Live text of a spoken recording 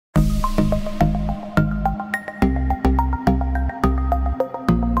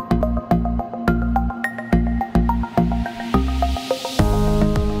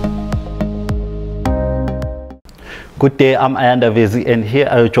Good day, I'm Ayanda Vezi, and here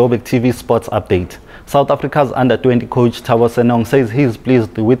are your Joburgtv sports update. South Africa's under-20 coach Thabo Senong says he is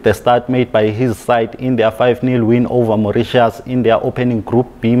pleased with the start made by his side in their 5-0 win over Mauritius in their opening Group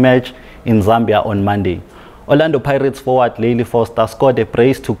B match in Zambia on Monday. Orlando Pirates forward Lely Foster scored a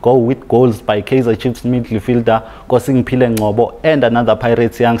brace to go with goals by Kaizer Chiefs midfielder Kosing Ngobo and another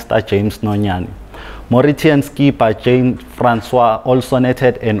Pirates youngster James Nonyane. Mauritian skipper Jean-Francois also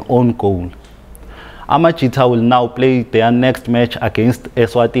netted an own goal. Amajita will now play their next match against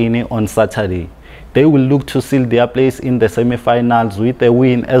Eswatini on Saturday. They will look to seal their place in the semi-finals with a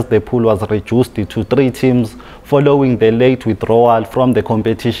win as the pool was reduced to 3 teams following the late withdrawal from the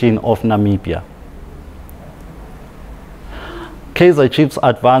competition of Namibia. Kaizer Chiefs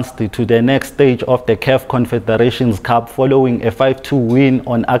advanced to the next stage of the CAF Confederations Cup following a 5-2 win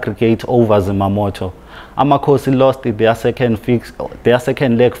on aggregate over Zimomoto. Amakhosi lost their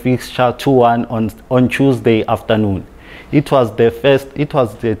second leg fixture 2-1 on Tuesday afternoon. It was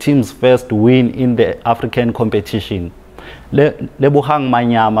the team's first win in the African competition. Lebohang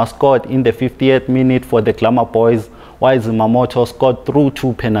Manyama scored in the 58th minute for the Glamour Boys, while Zimomoto scored through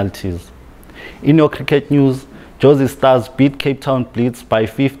 2 penalties. In your cricket news, Jozi Starts beat Cape Town Blitz by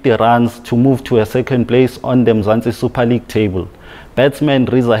 50 runs to move to a second place on the Mzansi Super League table. Batsman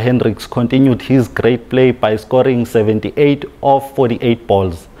Reza Hendricks continued his great play by scoring 78 of 48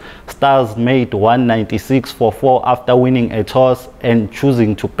 balls. Stars made 196 for 4 after winning a toss and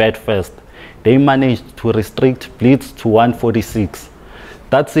choosing to bat first. They managed to restrict Blitz to 146.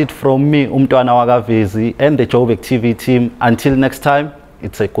 That's it from me, Umntwana Waka Vezi, and the Joburgtv team. Until next time,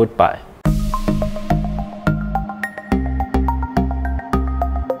 it's a goodbye.